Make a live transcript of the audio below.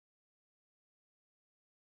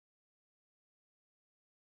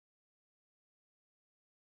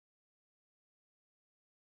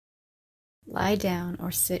Lie down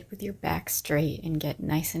or sit with your back straight and get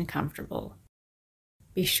nice and comfortable.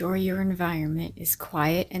 Be sure your environment is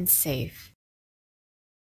quiet and safe.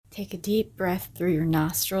 Take a deep breath through your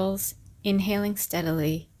nostrils, inhaling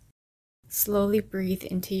steadily. Slowly breathe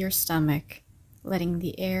into your stomach, letting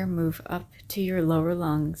the air move up to your lower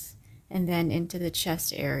lungs and then into the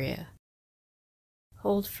chest area.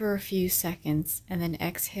 Hold for a few seconds and then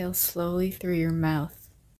exhale slowly through your mouth.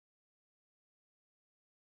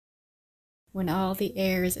 When all the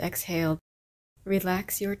air is exhaled,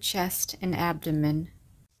 relax your chest and abdomen.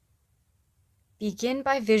 Begin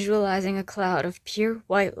by visualizing a cloud of pure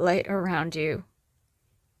white light around you.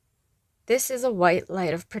 This is a white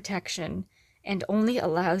light of protection and only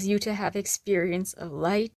allows you to have experience of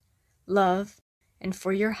light, love, and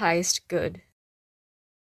for your highest good.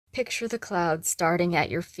 Picture the cloud starting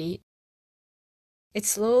at your feet. It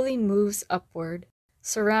slowly moves upward,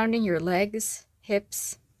 surrounding your legs,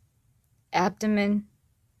 hips, abdomen,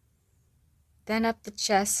 then up the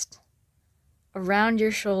chest, around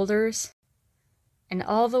your shoulders, and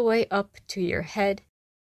all the way up to your head,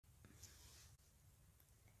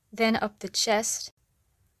 then up the chest,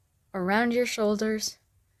 around your shoulders,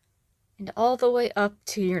 and all the way up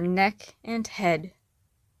to your neck and head.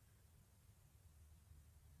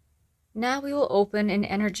 Now we will open and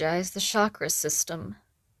energize the chakra system.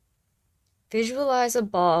 Visualize a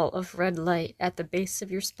ball of red light at the base of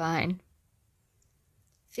your spine.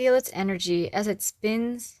 Feel its energy as it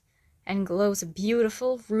spins and glows a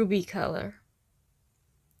beautiful ruby color.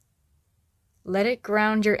 Let it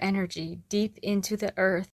ground your energy deep into the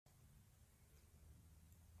earth.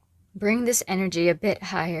 Bring this energy a bit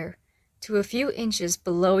higher, to a few inches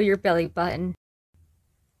below your belly button.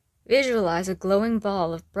 Visualize a glowing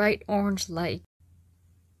ball of bright orange light.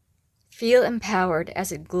 Feel empowered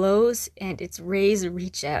as it glows and its rays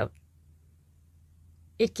reach out.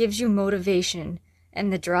 It gives you motivation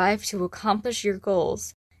and the drive to accomplish your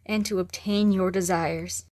goals and to obtain your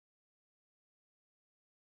desires.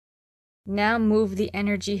 Now move the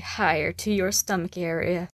energy higher to your stomach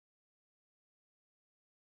area.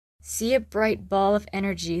 See a bright ball of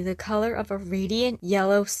energy the color of a radiant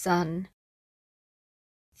yellow sun.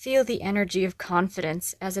 Feel the energy of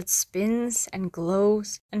confidence as it spins and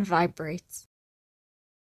glows and vibrates.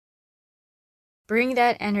 Bring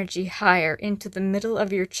that energy higher into the middle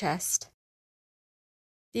of your chest.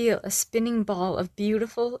 Feel a spinning ball of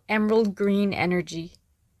beautiful emerald green energy.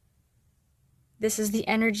 This is the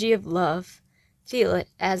energy of love. Feel it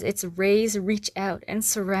as its rays reach out and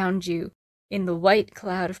surround you in the white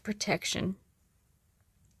cloud of protection.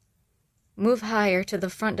 Move higher to the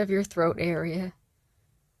front of your throat area.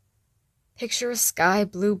 Picture a sky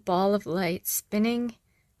blue ball of light spinning,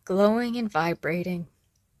 glowing, and vibrating.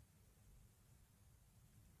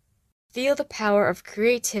 Feel the power of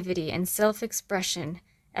creativity and self-expression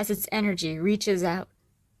as its energy reaches out.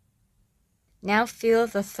 Now feel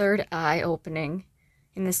the third eye opening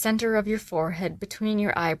in the center of your forehead between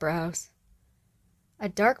your eyebrows. A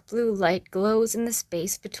dark blue light glows in the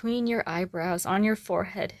space between your eyebrows on your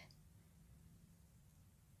forehead.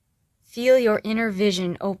 Feel your inner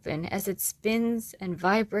vision open as it spins and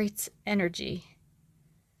vibrates energy.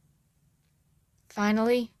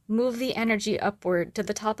 Finally, move the energy upward to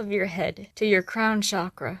the top of your head, to your crown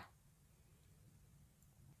chakra.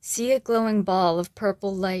 See a glowing ball of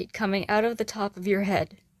purple light coming out of the top of your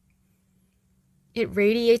head. It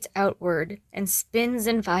radiates outward and spins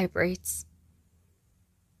and vibrates.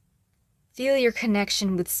 Feel your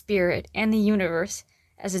connection with spirit and the universe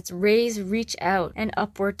as its rays reach out and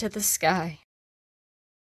upward to the sky.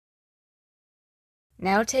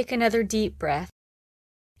 Now take another deep breath.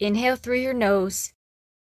 Inhale through your nose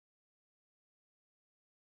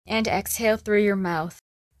and exhale through your mouth.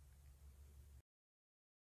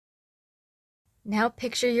 Now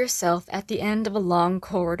picture yourself at the end of a long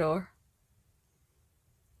corridor.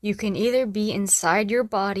 You can either be inside your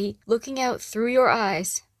body, looking out through your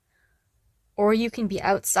eyes, or you can be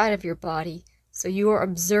outside of your body, so you are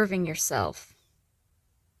observing yourself.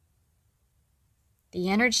 The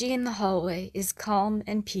energy in the hallway is calm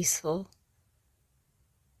and peaceful.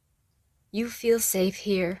 You feel safe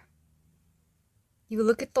here. You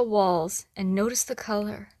look at the walls and notice the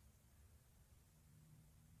color.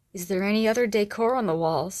 Is there any other decor on the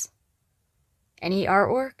walls? Any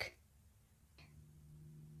artwork?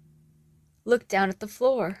 Look down at the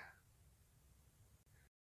floor.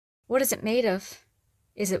 What is it made of?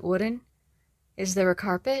 Is it wooden? Is there a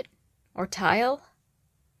carpet or tile?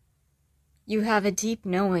 You have a deep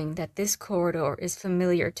knowing that this corridor is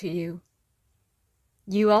familiar to you.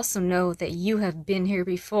 You also know that you have been here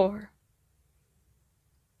before.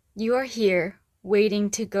 You are here waiting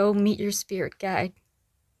to go meet your spirit guide.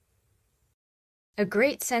 A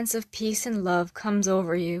great sense of peace and love comes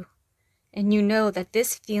over you, and you know that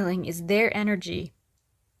this feeling is their energy.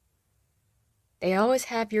 They always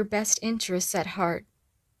have your best interests at heart,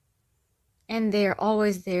 and they are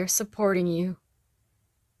always there supporting you,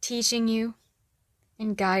 teaching you,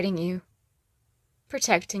 and guiding you,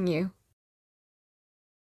 protecting you.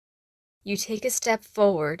 You take a step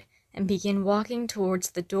forward and begin walking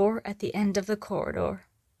towards the door at the end of the corridor.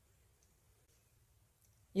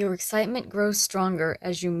 Your excitement grows stronger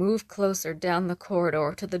as you move closer down the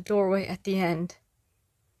corridor to the doorway at the end.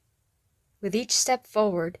 With each step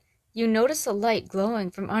forward, you notice a light glowing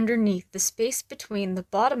from underneath the space between the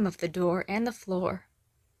bottom of the door and the floor.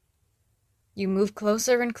 You move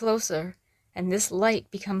closer and closer, and this light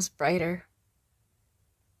becomes brighter.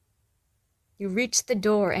 You reach the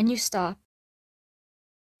door and you stop.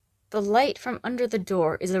 The light from under the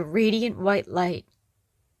door is a radiant white light.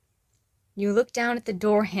 You look down at the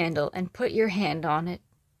door handle and put your hand on it.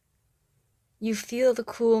 You feel the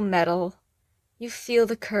cool metal. You feel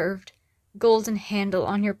the curved, golden handle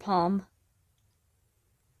on your palm.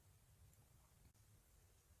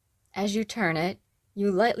 As you turn it, you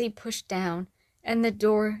lightly push down, and the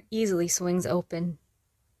door easily swings open.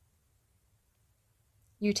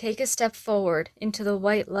 You take a step forward into the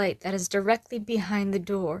white light that is directly behind the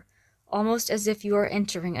door, almost as if you are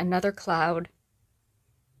entering another cloud.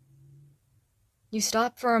 You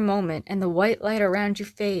stop for a moment, and the white light around you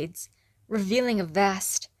fades, revealing a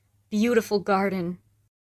vast, beautiful garden.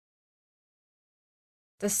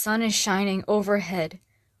 The sun is shining overhead,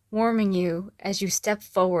 warming you as you step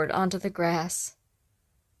forward onto the grass.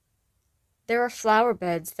 There are flower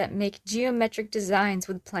beds that make geometric designs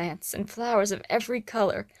with plants, and flowers of every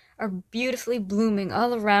color are beautifully blooming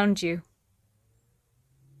all around you.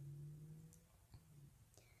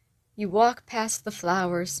 You walk past the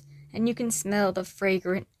flowers, and you can smell the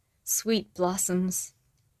fragrant, sweet blossoms.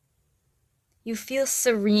 You feel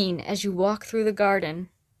serene as you walk through the garden.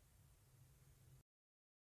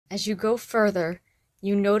 As you go further,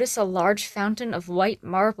 you notice a large fountain of white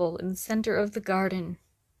marble in the center of the garden.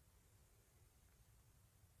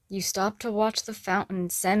 You stop to watch the fountain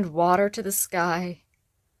send water to the sky.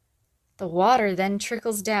 The water then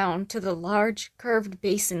trickles down to the large, curved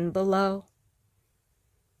basin below.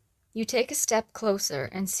 You take a step closer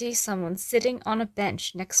and see someone sitting on a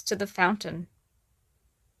bench next to the fountain.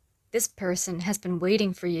 This person has been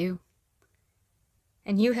waiting for you,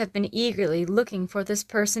 and you have been eagerly looking for this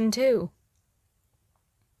person too.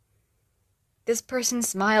 This person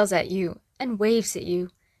smiles at you and waves at you,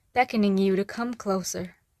 beckoning you to come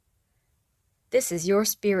closer. This is your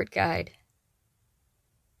spirit guide.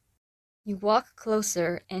 You walk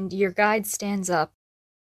closer and your guide stands up.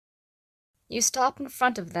 You stop in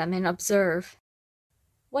front of them and observe.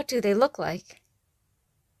 What do they look like?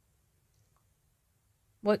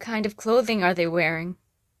 What kind of clothing are they wearing?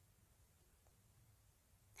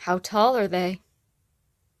 How tall are they?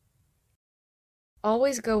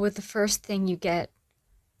 Always go with the first thing you get.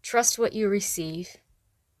 Trust what you receive.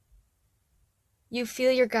 You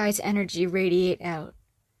feel your guide's energy radiate out.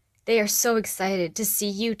 They are so excited to see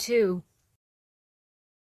you too.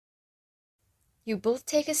 You both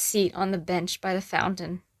take a seat on the bench by the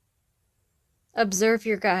fountain. Observe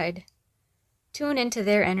your guide. Tune into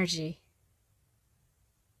their energy.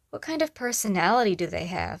 What kind of personality do they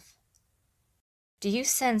have? Do you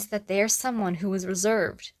sense that they are someone who is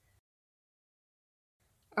reserved?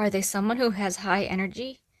 Are they someone who has high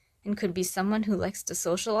energy and could be someone who likes to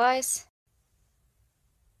socialize?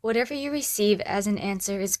 Whatever you receive as an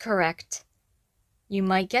answer is correct. You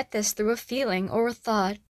might get this through a feeling or a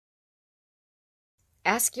thought.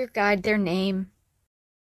 Ask your guide their name.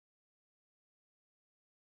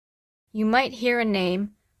 You might hear a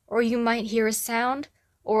name, or you might hear a sound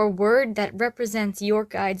or a word that represents your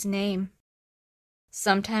guide's name.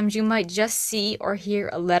 Sometimes you might just see or hear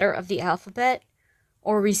a letter of the alphabet,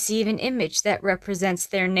 or receive an image that represents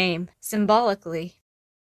their name symbolically.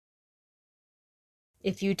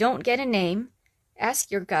 If you don't get a name, ask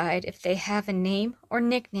your guide if they have a name or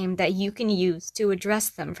nickname that you can use to address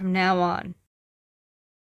them from now on.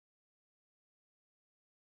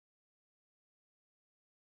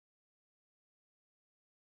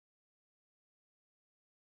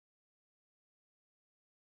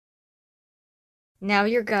 Now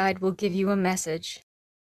your guide will give you a message.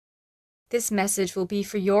 This message will be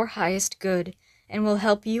for your highest good and will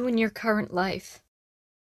help you in your current life.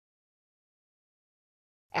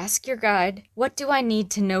 Ask your guide, what do I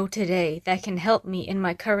need to know today that can help me in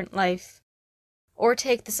my current life? Or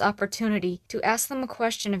take this opportunity to ask them a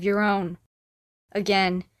question of your own.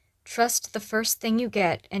 Again, Trust the first thing you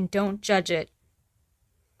get and don't judge it.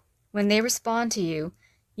 When they respond to you,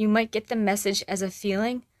 you might get the message as a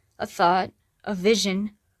feeling, a thought, a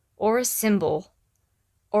vision, or a symbol.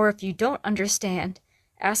 Or if you don't understand,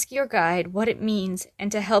 ask your guide what it means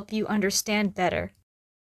and to help you understand better.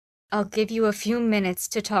 I'll give you a few minutes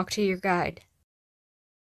to talk to your guide.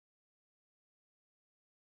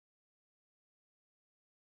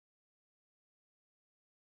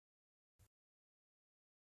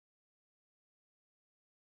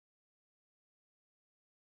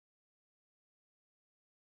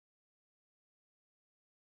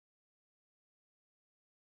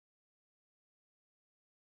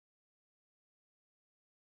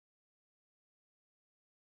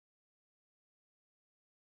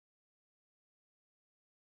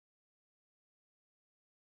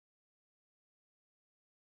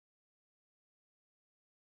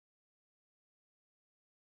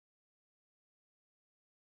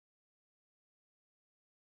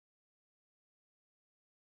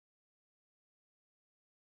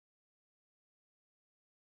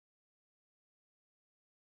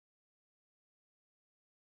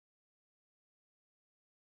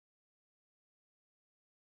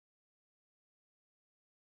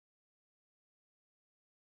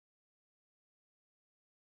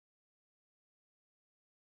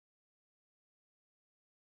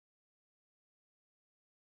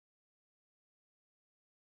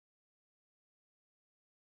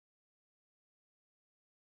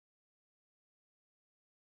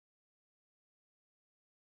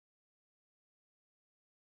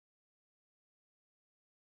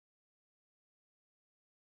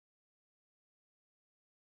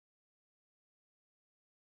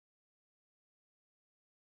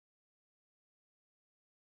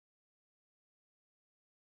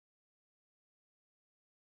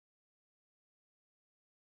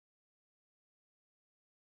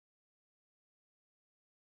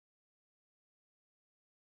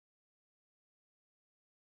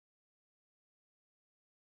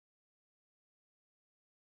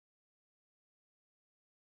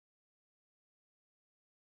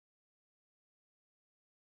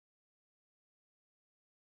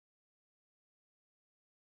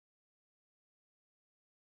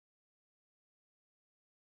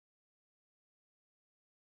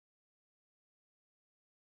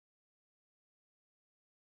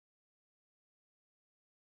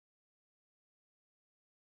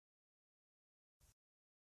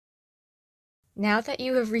 Now that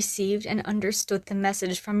you have received and understood the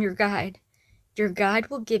message from your guide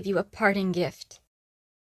will give you a parting gift.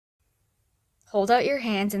 Hold out your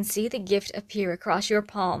hands and see the gift appear across your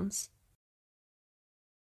palms.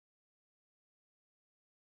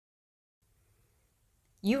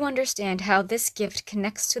 You understand how this gift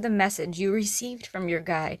connects to the message you received from your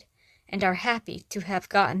guide, and are happy to have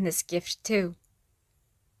gotten this gift too.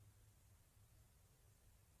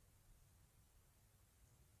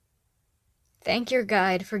 Thank your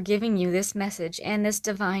guide for giving you this message and this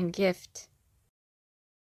divine gift.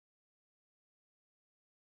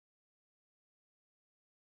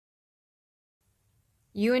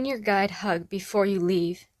 You and your guide hug before you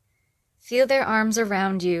leave. Feel their arms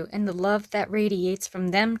around you and the love that radiates from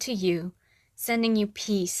them to you, sending you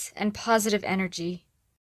peace and positive energy.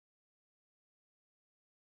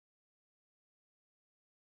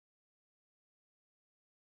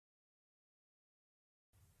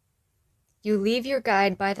 You leave your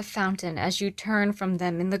guide by the fountain as you turn from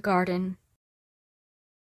them in the garden.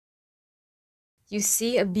 You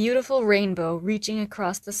see a beautiful rainbow reaching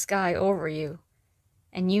across the sky over you,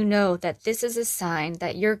 and you know that this is a sign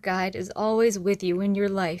that your guide is always with you in your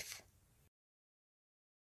life.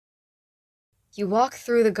 You walk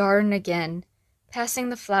through the garden again, passing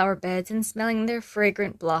the flower beds and smelling their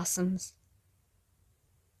fragrant blossoms.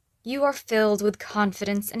 You are filled with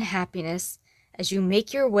confidence and happiness as you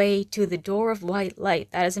make your way to the door of white light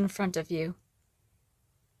that is in front of you.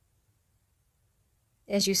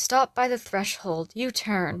 As you stop by the threshold, you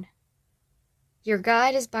turn. Your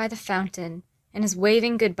guide is by the fountain and is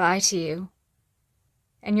waving goodbye to you.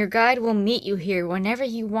 And your guide will meet you here whenever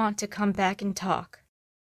you want to come back and talk.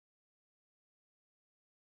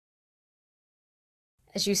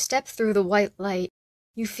 As you step through the white light,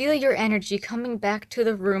 you feel your energy coming back to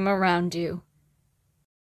the room around you.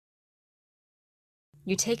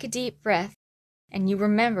 You take a deep breath, and you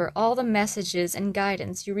remember all the messages and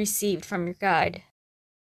guidance you received from your guide.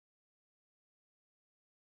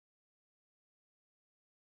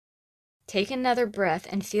 Take another breath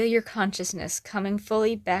and feel your consciousness coming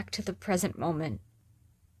fully back to the present moment.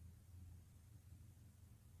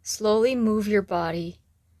 Slowly move your body.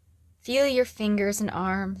 Feel your fingers and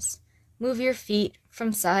arms. Move your feet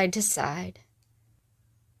from side to side.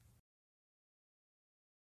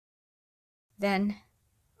 Then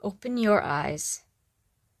open your eyes.